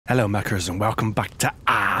Hello, Meckers, and welcome back to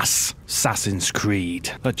Assassin's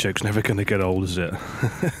Creed. That joke's never going to get old, is it?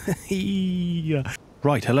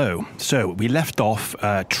 Right, hello. So, we left off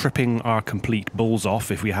tripping our complete bulls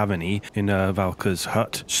off, if we have any, in Valka's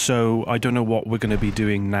hut. So, I don't know what we're going to be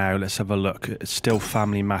doing now. Let's have a look. It's still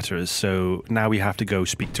family matters, so now we have to go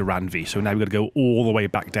speak to Ranvi. So now we've got to go all the way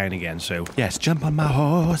back down again. So, yes, jump on my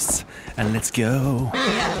horse, and let's go.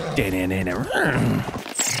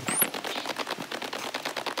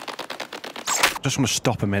 Just want to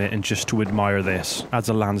stop a minute and just to admire this as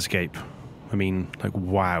a landscape. I mean, like,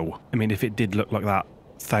 wow. I mean, if it did look like that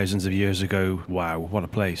thousands of years ago, wow, what a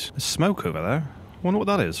place. There's smoke over there. I wonder what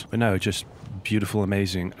that is. But no, just beautiful,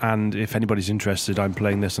 amazing. And if anybody's interested, I'm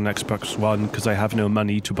playing this on Xbox One because I have no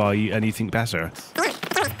money to buy anything better.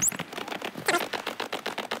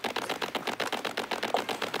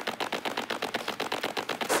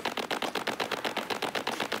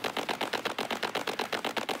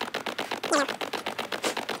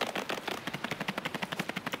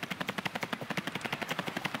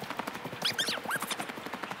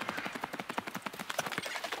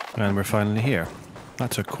 And we're finally here.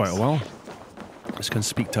 That took quite a while. Let's go and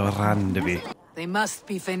speak to Ranvi. They must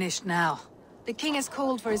be finished now. The king has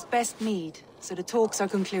called for his best mead, so the talks are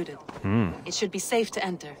concluded. It should be safe to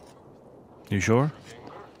enter. You sure?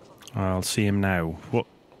 I'll see him now. What?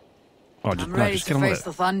 Oh, I'm ready to face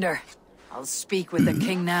the thunder. I'll speak with the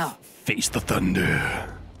king now. Face the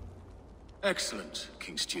thunder. Excellent,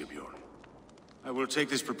 King Styrbjorn. I will take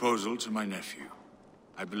this proposal to my nephew.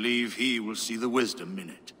 I believe he will see the wisdom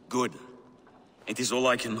in it. Good. It is all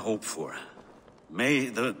I can hope for. May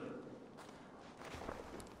the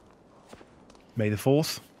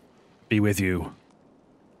 4th be with you.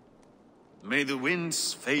 May the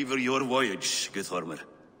winds favor your voyage, Guthormer.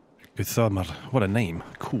 Guthormer. What a name.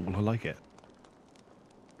 Cool, I like it.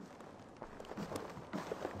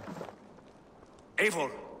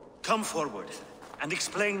 Eivor, come forward and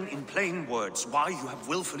explain in plain words why you have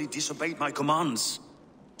willfully disobeyed my commands.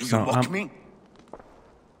 Do you mock me?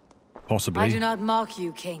 Possibly. I do not mock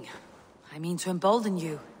you, King. I mean to embolden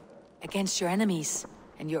you against your enemies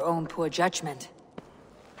and your own poor judgment.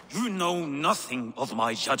 You know nothing of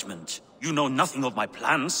my judgment. You know nothing of my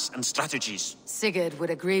plans and strategies. Sigurd would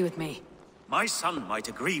agree with me. My son might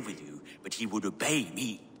agree with you, but he would obey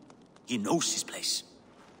me. He knows his place.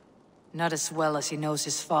 Not as well as he knows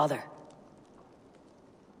his father.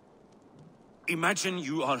 Imagine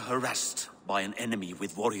you are harassed by an enemy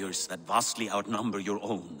with warriors that vastly outnumber your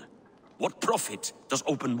own. What profit does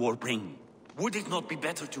open war bring? Would it not be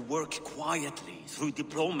better to work quietly through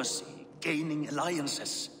diplomacy, gaining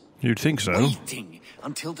alliances? You'd think so. Waiting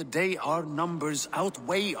until the day our numbers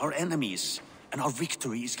outweigh our enemies, and our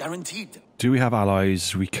victory is guaranteed. Do we have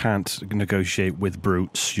allies? We can't negotiate with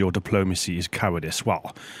brutes. Your diplomacy is cowardice.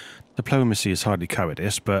 Well, diplomacy is hardly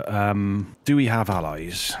cowardice, but, do we have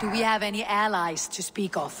allies? Do we have any allies to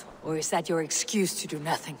speak of? Or is that your excuse to do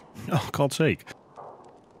nothing? Oh, God's sake.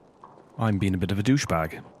 I'm being a bit of a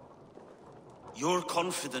douchebag. Your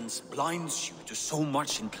confidence blinds you to so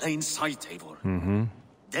much in plain sight, Eivor.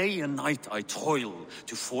 Day and night I toil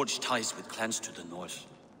to forge ties with clans to the north.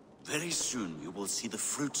 Very soon you will see the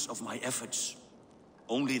fruits of my efforts.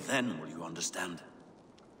 Only then will you understand.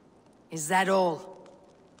 Is that all?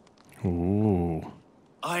 Ooh.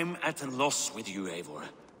 I'm at a loss with you, Eivor.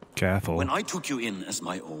 Careful. When I took you in as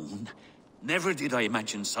my own, never did I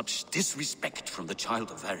imagine such disrespect from the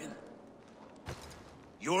child of Varin.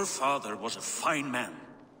 Your father was a fine man.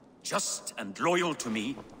 Just and loyal to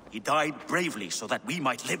me, he died bravely so that we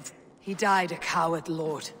might live. He died a coward,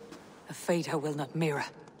 Lord. A fate I will not mirror.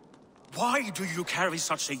 Why do you carry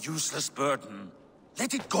such a useless burden?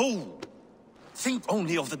 Let it go. Think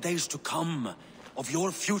only of the days to come, of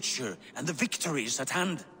your future and the victories at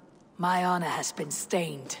hand. My honor has been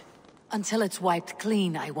stained. Until it's wiped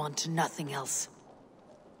clean, I want nothing else.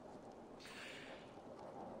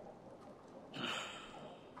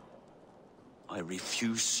 I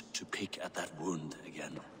refuse to pick at that wound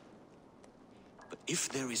again. But if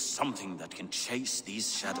there is something that can chase these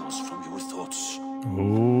shadows from your thoughts...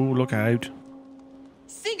 Oh, look out.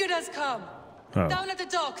 Sigurd has come! Oh. Down at the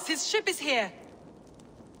docks, his ship is here!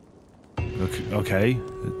 Okay.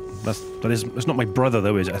 That's not my brother,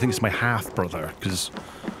 though, is it? I think it's my half-brother, because...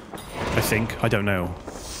 I don't know.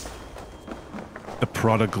 The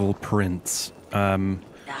Prodigal Prince. Yeah,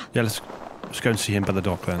 let's go and see him by the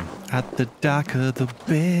dock, then. At the dock of the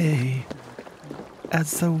bay,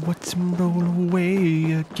 as I watch him roll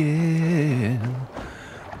away again.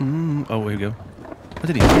 Oh, here we go. How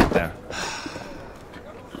did he get there?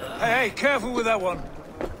 Hey, careful with that one.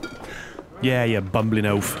 Yeah, you bumbling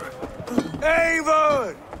oaf.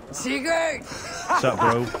 Eivor! Sigurd! What's up,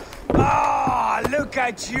 bro? Ah, look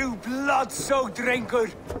at you, blood-soaked drinker.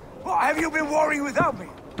 What have you been worrying without me?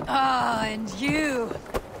 Ah, and you,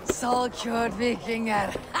 soul-cured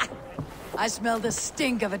Vikinger. I smell the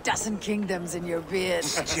stink of a dozen kingdoms in your beard.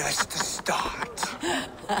 Just the start.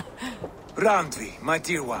 Randvi, my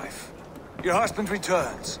dear wife, your husband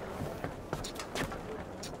returns.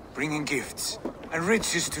 Bringing gifts and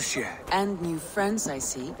riches to share. And new friends, I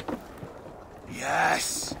see.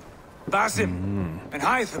 Yes. Basim and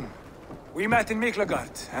Hytham. We met in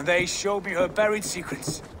Miklagard, and they showed me her buried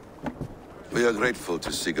secrets. We are grateful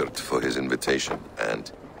to Sigurd for his invitation,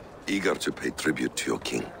 and eager to pay tribute to your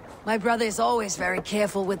king. My brother is always very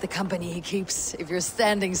careful with the company he keeps, if you're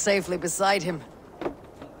standing safely beside him.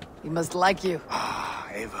 He must like you. Ah,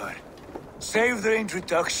 Eivor. Save the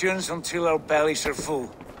introductions until our bellies are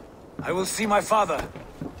full. I will see my father.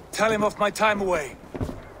 Tell him of my time away.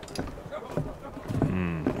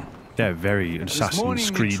 Yeah, very Assassin's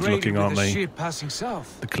Creed looking, aren't they? Ship passing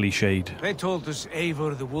south. The cliched. They told us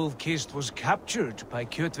Eivor the Wolf-Kissed was captured by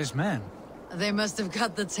Kjotve's men. They must have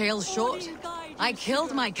cut the tail short. I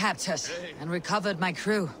killed my captors and recovered my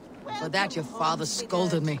crew. For that your father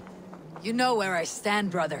scolded me. You know where I stand,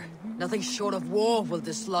 brother. Nothing short of war will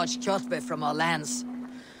dislodge Kjotve from our lands.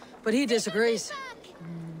 But he disagrees.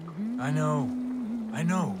 I know.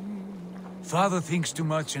 Father thinks too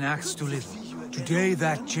much and acts too little. Today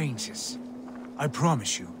that changes. I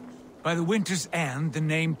promise you. By the winter's end, the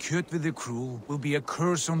name Kjotve the Cruel will be a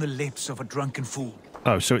curse on the lips of a drunken fool.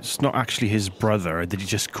 Oh, so it's not actually his brother, that he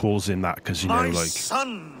just calls him that because, you know, My like...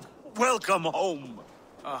 son, welcome home.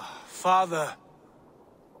 Father.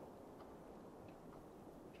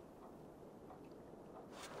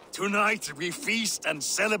 Tonight we feast and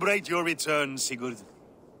celebrate your return, Sigurd.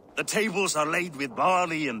 The tables are laid with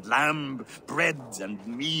barley and lamb, bread and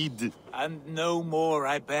mead. And no more,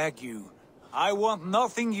 I beg you. I want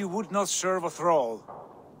nothing you would not serve a thrall.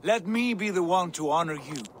 Let me be the one to honor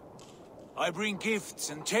you. I bring gifts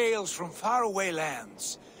and tales from faraway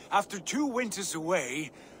lands. After 2 winters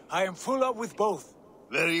away, I am full up with both.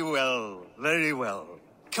 Very well, very well.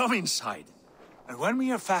 Come inside. And when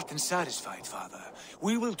we are fat and satisfied, Father,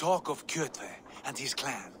 we will talk of Kjotve and his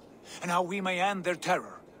clan, and how we may end their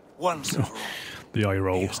terror, once and for all. The eye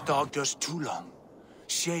roll. He has dogged us too long,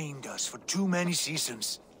 shamed us for too many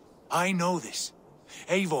seasons. I know this.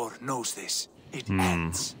 Eivor knows this. It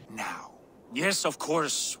ends now. Yes, of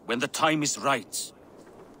course, when the time is right.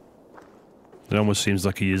 It almost seems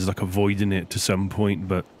like he is like avoiding it to some point,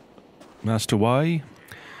 but as to why,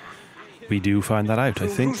 we do find that out, I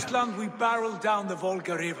think. Through Rusland we barreled down the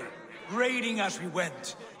Volga River, raiding as we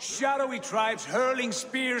went. Shadowy tribes hurling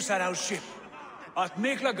spears at our ship. At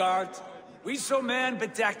Miklagard, we saw men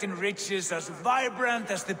bedecked in riches as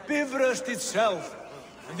vibrant as the Bifrost itself.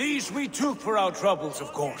 And these we took for our troubles,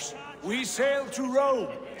 of course. We sailed to Rome,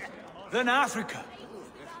 then Africa,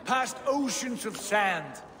 past oceans of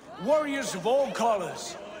sand, warriors of all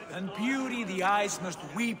colors, and beauty the eyes must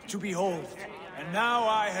weep to behold. And now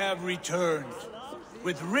I have returned,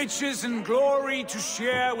 with riches and glory to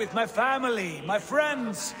share with my family, my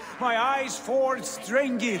friends, my eyes-forged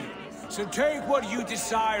Strengir. So take what you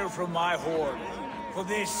desire from my hoard. For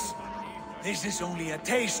this is only a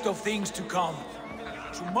taste of things to come.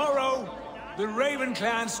 Tomorrow, the Raven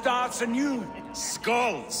clan starts anew.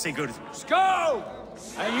 Skål, Sigurd. Skål!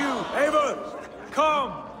 And you, Eivor,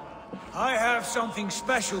 come. I have something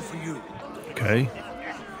special for you. Okay.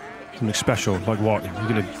 Something special, like what? You're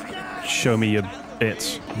gonna show me your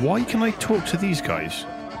bits. Why can I talk to these guys?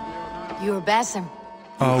 You're Basim,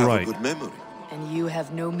 Oh, Have right. a good memory. and you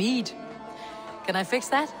have no mead. Can I fix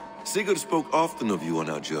that? Sigurd spoke often of you on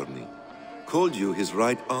our journey. Called you his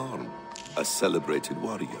right arm, a celebrated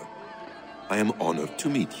warrior. I am honored to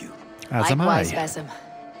meet you. As am I. Likewise, Basim.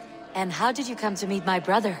 And how did you come to meet my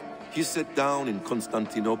brother? He sat down in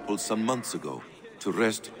Constantinople some months ago to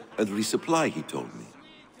rest and resupply, he told me.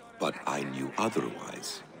 But I knew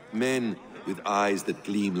otherwise. Men with eyes that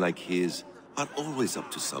gleam like his are always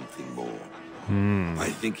up to something more. I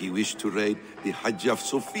think he wished to raid the Hagia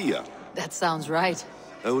Sophia. That sounds right.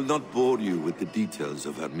 I will not bore you with the details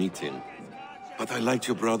of our meeting, but I liked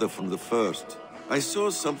your brother from the first. I saw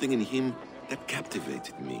something in him that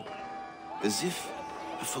captivated me, as if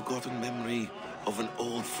a forgotten memory of an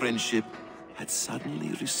old friendship had suddenly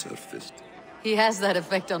resurfaced. He has that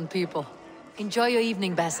effect on people. Enjoy your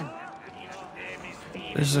evening, Basim.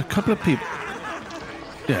 There's a couple of people...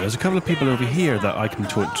 Yeah, there's a couple of people over here that I can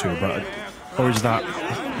talk to, but... Or is that...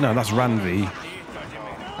 No, that's Randvi.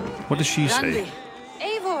 What does she say?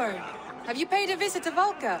 Randvi. Eivor, have you paid a visit to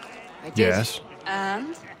Valka? I did. Yes.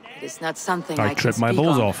 And? It's not something I can tripped my speak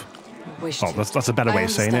balls on. off. Wish Oh, to. that's a better way I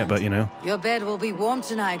of saying it, understand. but you know. Your bed will be warm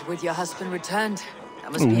tonight with your husband returned.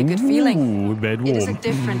 That must be a good feeling. Ooh, bed It is a warm.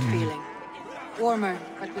 different feeling. Warmer,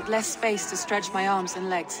 but with less space to stretch my arms and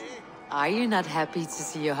legs. Are you not happy to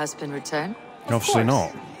see your husband return? Obviously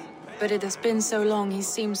not. But it has been so long, he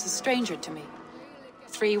seems a stranger to me.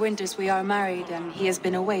 3 winters we are married, and he has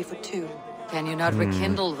been away for 2. Can you not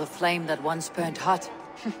rekindle the flame that once burnt hot?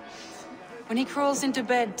 When he crawls into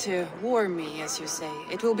bed to warm me, as you say,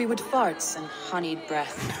 it will be with farts and honeyed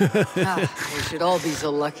breath. We should all be so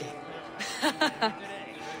lucky.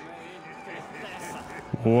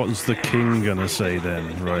 What's the king gonna say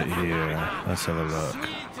then? Right here. Let's have a look.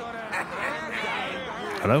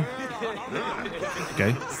 Hello?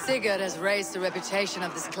 Okay. Sigurd has raised the reputation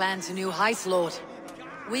of this clan to new heights, Lord.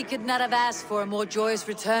 We could not have asked for a more joyous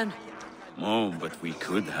return. Oh, but we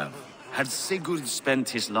could have. Had Sigurd spent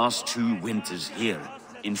his last 2 winters here,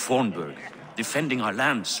 in Fornburg, defending our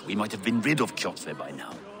lands, we might have been rid of Kjotve by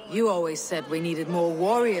now. You always said we needed more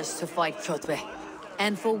warriors to fight Kjotve.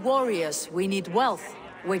 And for warriors, we need wealth,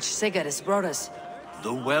 which Sigurd has brought us.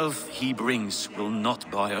 The wealth he brings will not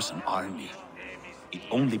buy us an army. It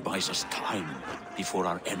only buys us time before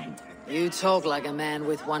our end. You talk like a man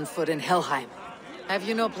with one foot in Helheim. Have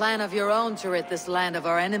you no plan of your own to rid this land of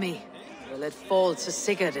our enemy? Will it fall to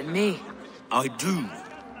Sigurd and me? I do,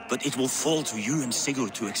 but it will fall to you and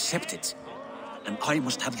Sigurd to accept it. And I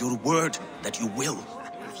must have your word that you will.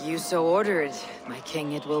 If you so order it, my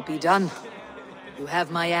king, it will be done. You have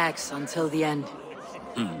my axe until the end.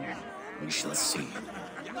 We shall see.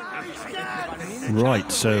 Right,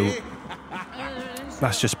 so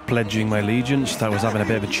that's just pledging my allegiance. That was having a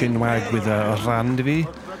bit of a chinwag with Randvi.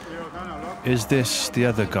 Is this the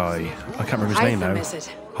other guy? I can't remember his name now. Is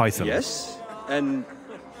it? Hytham. Yes, and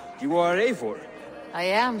you are Eivor. I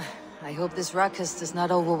am. I hope this ruckus does not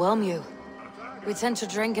overwhelm you. We tend to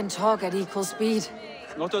drink and talk at equal speed.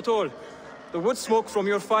 Not at all. The wood smoke from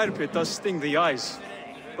your fire pit does sting the eyes,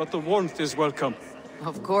 but the warmth is welcome.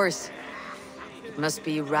 Of course. It must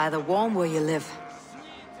be rather warm where you live.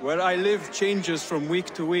 Where I live changes from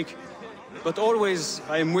week to week, but always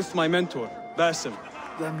I am with my mentor, Basim.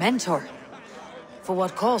 Your mentor? For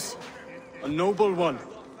what cause? A noble one.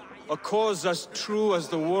 A cause as true as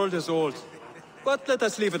the world is old. But let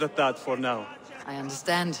us leave it at that for now. I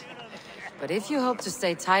understand. But if you hope to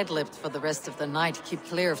stay tight-lipped for the rest of the night, keep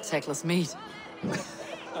clear of Tekla's meat.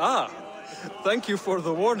 Thank you for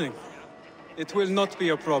the warning. It will not be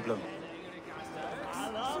a problem.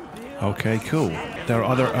 Okay, cool. There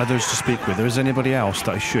are others to speak with. There is anybody else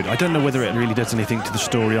that I should? I don't know whether it really does anything to the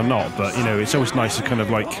story or not, but you know, it's always nice to kind of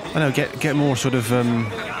like, I don't know, get more sort of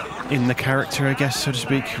in the character, I guess, so to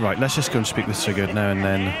speak. Right, let's just go and speak with Sigurd now and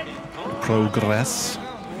then progress.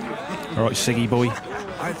 All right, Siggy boy.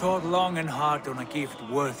 I thought long and hard on a gift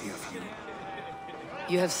worthy of you.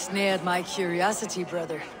 You have snared my curiosity,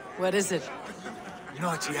 brother. What is it?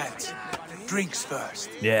 Not yet. Drinks first.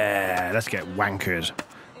 Yeah, let's get wankered.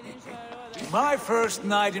 My first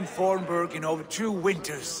night in Fornburg in over 2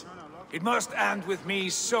 winters. It must end with me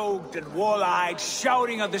soaked and wall-eyed,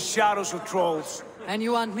 shouting at the shadows of trolls. And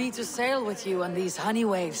you want me to sail with you on these honey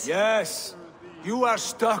waves? Yes. You are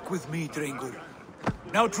stuck with me, Dringur.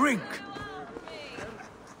 Now drink.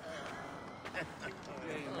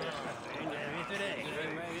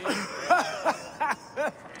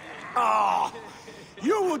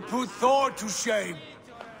 You would put Thor to shame.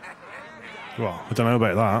 Well, I don't know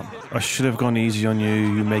about that. I should have gone easy on you.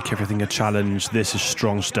 You make everything a challenge. This is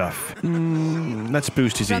strong stuff. Let's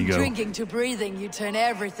boost his From ego. drinking to breathing, you turn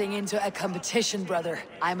everything into a competition, brother.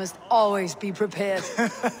 I must always be prepared.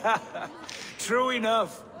 True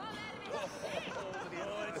enough.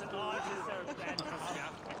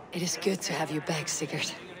 It is good to have you back,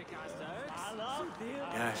 Sigurd.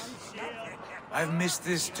 Yes. I've missed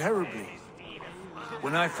this terribly.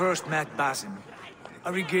 When I first met Basim, I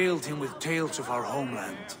regaled him with tales of our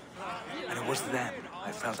homeland. And it was then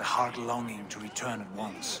I felt a heart longing to return at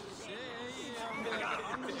once.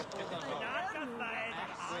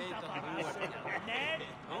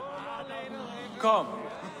 Come.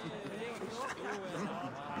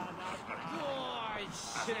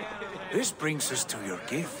 This brings us to your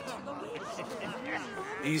gift.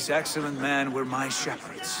 These excellent men were my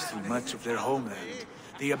shepherds through much of their homeland,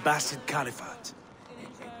 the Abbasid Caliphate.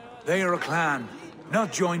 They are a clan,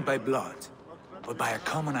 not joined by blood, but by a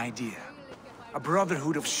common idea. A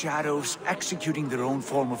brotherhood of shadows executing their own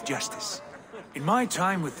form of justice. In my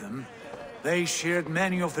time with them, they shared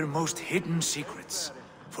many of their most hidden secrets,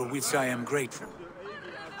 for which I am grateful.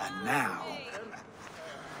 And now,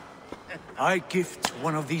 I gift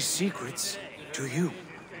one of these secrets to you.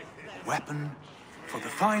 weapon for the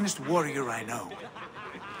finest warrior I know.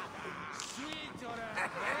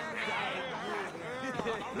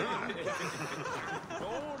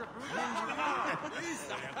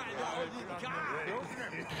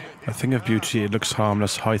 A thing of beauty, it looks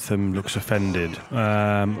harmless, Hytham looks offended.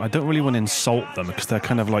 I don't really want to insult them because they're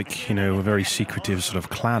kind of like, you know, a very secretive sort of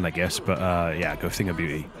clan, I guess, but yeah, go thing of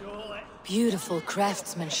beauty. Beautiful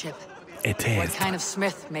craftsmanship. It is. What kind of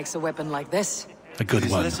smith makes a weapon like this? A good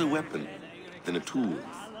one. It is less a weapon than a tool.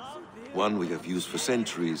 One we have used for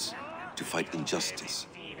centuries to fight injustice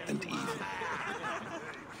and evil.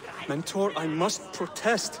 Mentor, I must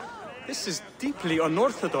protest. This is deeply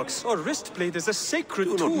unorthodox. Our wrist blade is a sacred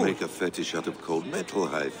tool. Do not make a fetish out of cold metal,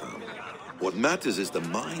 Hytham. What matters is the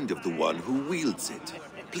mind of the one who wields it.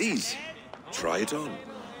 Please, try it on.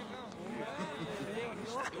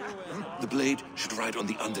 The blade should ride on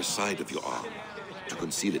the underside of your arm to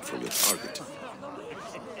conceal it from your target.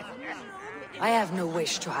 I have no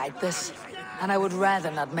wish to hide this, and I would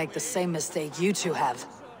rather not make the same mistake you two have.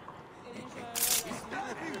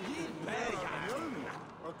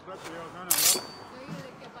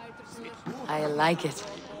 I like it.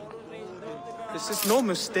 This is no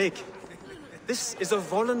mistake. This is a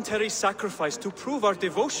voluntary sacrifice to prove our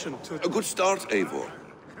devotion to... A good start, Eivor.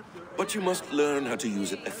 But you must learn how to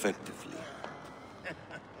use it effectively.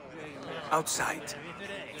 Outside.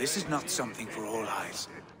 This is not something for all eyes.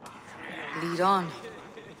 Lead on.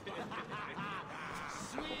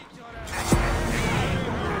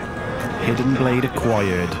 Hidden blade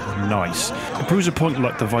acquired. Nice. It proves a point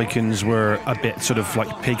like the Vikings were a bit sort of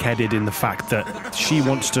like pig-headed in the fact that she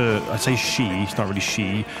wants to, I say she, it's not really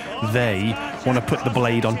she, they want to put the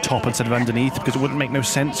blade on top instead of underneath because it wouldn't make no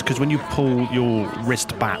sense because when you pull your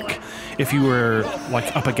wrist back, if you were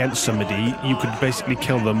like up against somebody, you could basically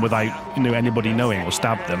kill them without, you know, anybody knowing or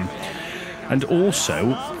stab them. And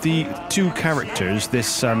also, the two characters,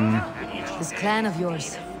 this clan of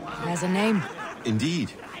yours has a name.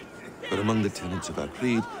 Indeed. But among the tenets of our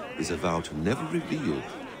creed is a vow to never reveal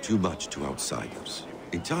too much to outsiders.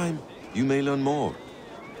 In time, you may learn more.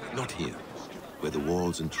 Not here, where the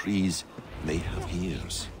walls and trees may have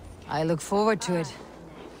ears. I look forward to it.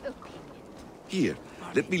 Here,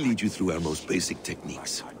 let me lead you through our most basic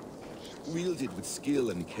techniques. Wielded with skill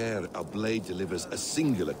and care, our blade delivers a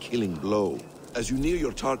singular killing blow. As you near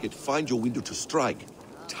your target, find your window to strike.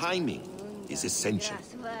 Timing is essential.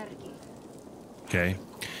 Okay.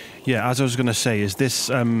 Yeah, as I was going to say, is this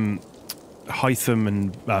Hytham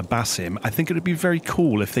and Basim, I think it would be very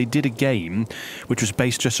cool if they did a game which was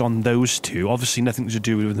based just on those two. Obviously nothing to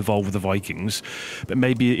do with involved with the Vikings, but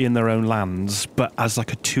maybe in their own lands, but as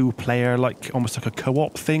like a two-player, like almost like a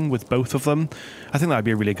co-op thing with both of them. I think that would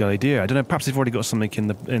be a really good idea. I don't know, perhaps they've already got something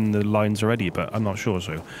in the lines already, but I'm not sure,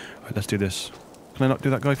 so right, let's do this. Can I not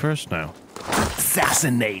do that guy first? No.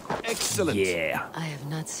 Assassinate! Excellent! Yeah! I have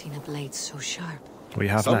not seen a blade so sharp. We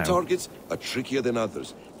have Some now. targets are trickier than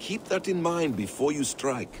others. Keep that in mind before you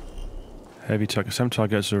strike. Heavy target. Some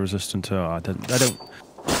targets are resistant to... I don't...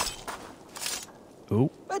 Oh.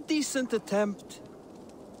 A decent attempt.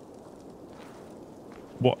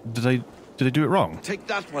 What? Did I do it wrong? Take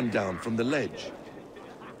that one down from the ledge.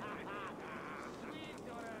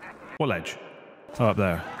 What ledge? Oh, up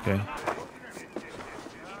there. Okay.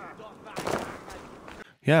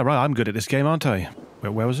 Yeah, right. I'm good at this game, aren't I?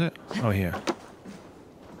 Where was it? Oh, here.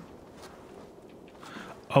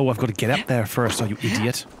 Oh, I've got to get up there first, oh, you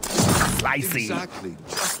idiot. Slicey. Exactly,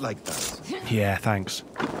 just like that. Yeah, thanks.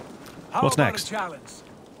 How What's about next? a challenge?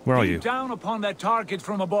 Where are Leap you? down upon that target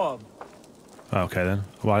from above. Okay, then.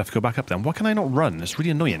 Well, I have to go back up then. Why can I not run? It's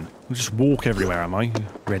really annoying. I just walk everywhere, am I?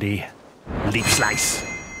 Ready. Leap slice.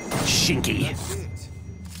 Shinky.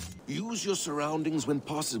 Use your surroundings when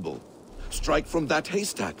possible. Strike from that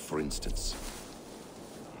haystack, for instance.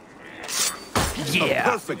 Yeah.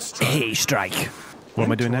 A perfect strike. Hey, strike. What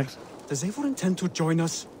am I doing next? Does Eivor intend to join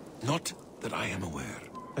us? Not that I am aware.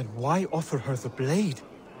 Then why offer her the blade?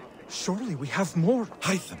 Surely we have more.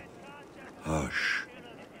 Hytham. Hush.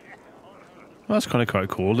 Well, that's kind of quite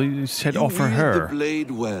cool. He said You offer wield her. the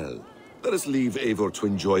blade well. Let us leave Eivor to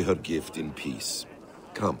enjoy her gift in peace.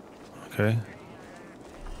 Come. Okay.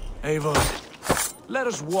 Eivor, let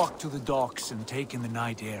us walk to the docks and take in the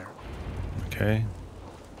night air. Okay.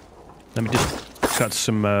 Let me just cut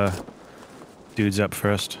some dudes up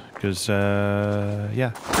first, because,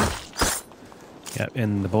 yeah. Yeah,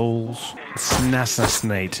 in the balls.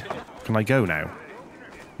 Assassinate. Can I go now?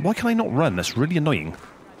 Why can I not run? That's really annoying.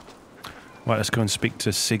 Right, let's go and speak to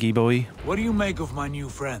Siggy boy. What do you make of my new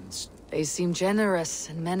friends? They seem generous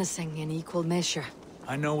and menacing in equal measure.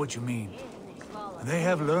 I know what you mean. They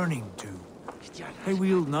have learning too. They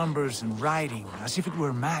wield numbers and writing as if it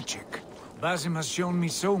were magic. Basim has shown me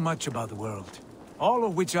so much about the world, all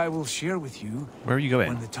of which I will share with you. Where are you going?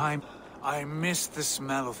 When the time... I miss the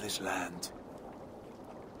smell of this land.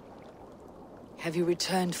 Have you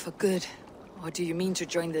returned for good? Or do you mean to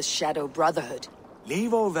join the Shadow Brotherhood?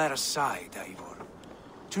 Leave all that aside, Eivor.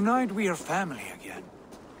 Tonight we are family again.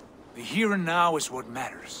 The here and now is what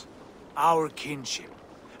matters. Our kinship,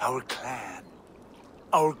 our clan,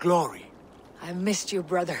 our glory. I've missed you,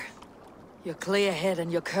 brother. Your clear head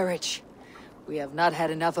and your courage. We have not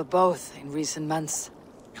had enough of both in recent months.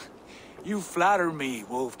 You flatter me,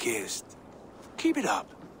 Wolf-Kissed. Keep it up.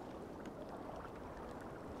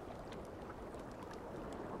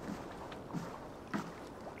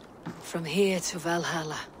 From here to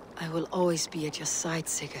Valhalla, I will always be at your side,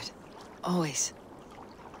 Sigurd. Always.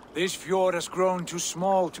 This fjord has grown too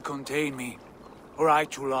small to contain me, or I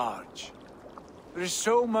too large. There is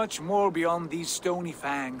so much more beyond these stony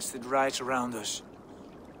fangs that rise around us.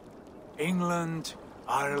 England,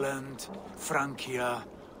 Ireland, Francia,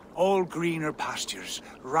 all greener pastures,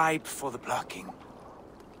 ripe for the plucking.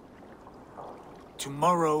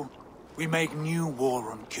 Tomorrow, we make new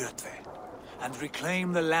war on Kjotve, and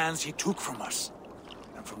reclaim the lands he took from us.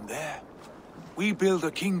 And from there, we build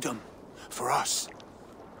a kingdom for us.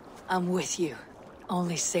 I'm with you.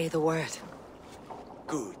 Only say the word.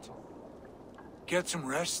 Good. Get some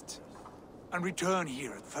rest, and return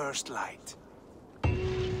here at first light.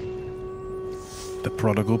 The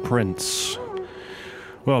Prodigal Prince.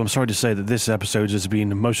 Well, I'm sorry to say that this episode has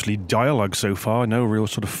been mostly dialogue so far. No real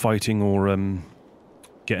sort of fighting or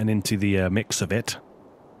getting into the mix of it.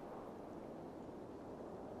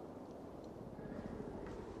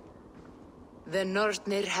 The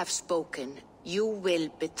Northnir have spoken. You will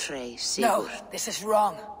betray Sigurd. No, this is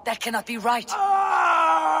wrong. That cannot be right.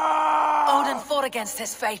 Odin fought against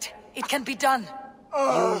his fate. It can be done.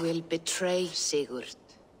 You will betray Sigurd.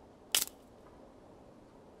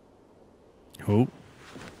 Oh,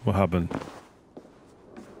 what happened?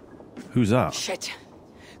 Who's that? Shit.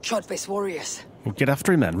 Kjotve's warriors. Well, get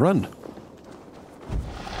after him then. Run.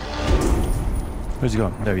 Where's he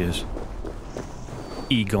gone? There he is.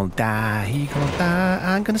 He gonna die, he gonna die.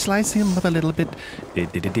 I'm gonna slice him up a little bit.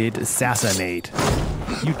 Did assassinate.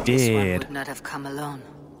 You This one did. would not have come alone.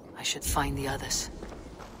 I should find the others.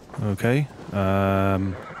 Okay.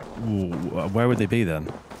 Where would they be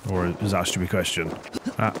then? Or is that a stupid question?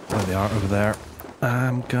 Ah, there they are, over there.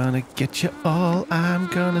 I'm gonna get you all. I'm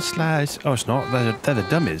gonna slice. Oh, it's not. They're the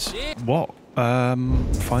dummies. What?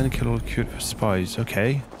 Find and kill all cute spies.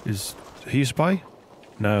 Okay. Is he a spy?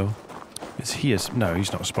 No. Is he a... No,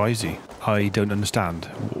 he's not a spy, is he? I don't understand.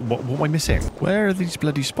 What am I missing? Where are these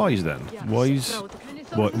bloody spies then? Why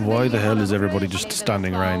the hell is everybody just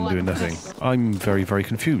standing around doing nothing? I'm very, very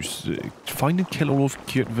confused. Find and kill all of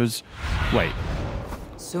Kjotve's... Wait.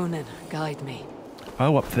 Sunan, guide me.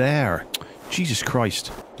 Oh, up there. Jesus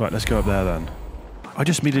Christ. Right, let's go up there then. I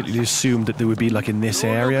just immediately assumed that they would be like in this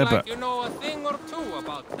area, but... You know a thing or two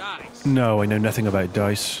about dice. No, I know nothing about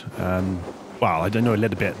dice. Well, I don't know a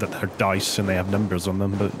little bit that they're dice and they have numbers on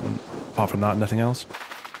them, but apart from that, nothing else.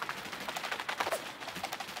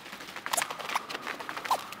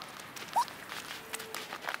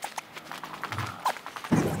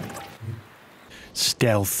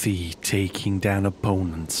 Stealthy, taking down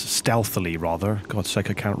opponents. Stealthily, rather. God's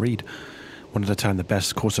sake, I can't read. One at a time, the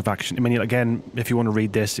best course of action. I mean, again, if you want to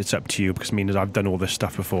read this, it's up to you, because I mean, I've done all this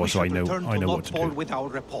stuff before, so I know what to do. With our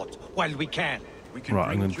report while we can.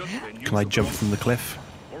 Right, can I jump from the cliff?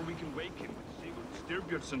 Or we can wake him with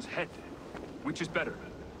Sigurd Styrbjörnsson's head. Which is better?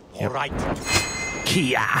 All right.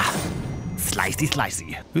 Kia! Slicey,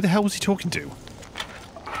 slicey. Who the hell was he talking to?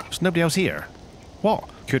 There's nobody else here. What?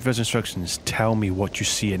 Kjotve's instructions. Tell me what you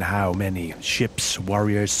see and how many. Ships,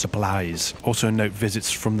 warriors, supplies. Also note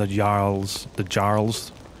visits from the Jarls,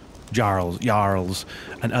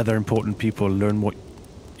 and other important people. Learn what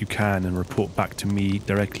you can and report back to me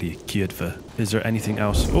directly, Kjotve. Is there anything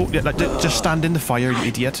else? Oh, yeah, just stand in the fire, you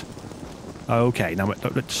idiot. Okay, now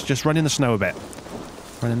let's just run in the snow a bit.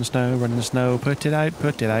 Run in the snow, run in the snow, put it out,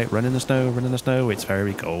 run in the snow, run in the snow. It's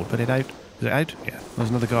very cold, put it out. Is it out? Yeah, there's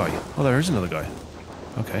another guy. Oh, there is another guy.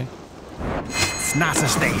 Okay. Snazza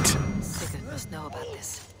State! Sigurd must know about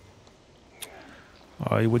this.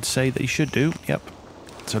 I would say that he should do, yep.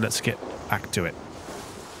 So let's get back to it.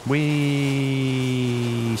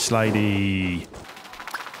 Wee slidey.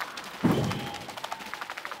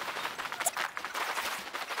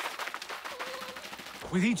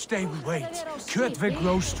 With each day we wait, Kjotve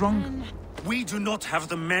grows stronger. We do not have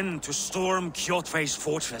the men to storm Kjotve's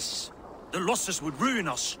fortress. The losses would ruin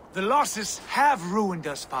us. The losses have ruined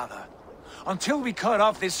us, father. Until we cut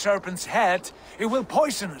off this serpent's head, it will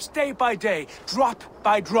poison us day by day, drop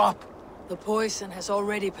by drop. The poison has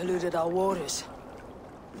already polluted our waters.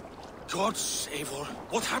 God save her.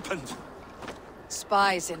 What happened?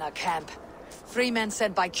 Spies in our camp. 3 men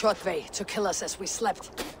sent by Kjotve to kill us as we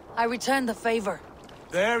slept. I returned the favor.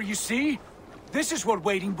 There, you see? This is what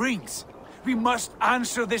waiting brings. We must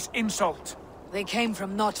answer this insult. They came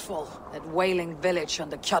from Notfall, that whaling village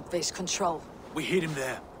under Kjotve's control. We hid him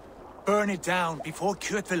there. Burn it down before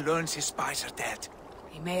Kjotve learns his spies are dead.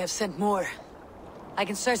 He may have sent more. I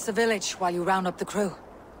can search the village while you round up the crew.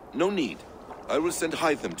 No need. I will send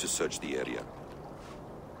Hytham to search the area.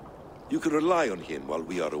 You can rely on him while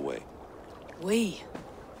we are away. We?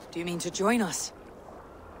 Do you mean to join us?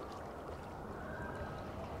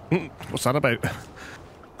 What's that about?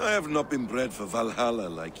 I have not been bred for Vallhalla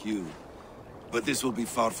like you, but this will be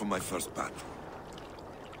far from my first battle.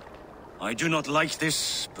 I do not like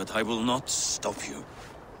this, but I will not stop you.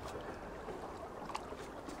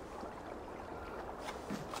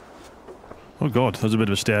 Oh god, that was a bit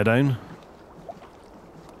of a stare down.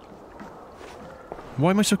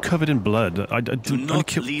 Why am I so covered in blood? Do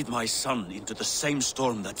not lead my son into the same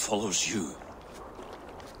storm that follows you.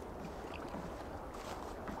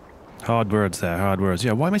 Hard words there, hard words.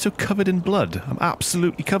 Yeah, why am I so covered in blood? I'm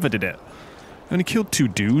absolutely covered in it. I only killed 2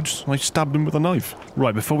 dudes. I stabbed them with a knife.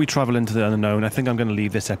 Right, before we travel into the unknown, I think I'm going to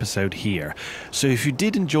leave this episode here. So if you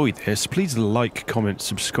did enjoy this, please like, comment,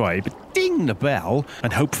 subscribe, ding the bell,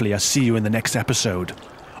 and hopefully I'll see you in the next episode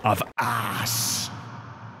of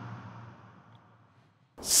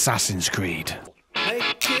Assassin's Creed.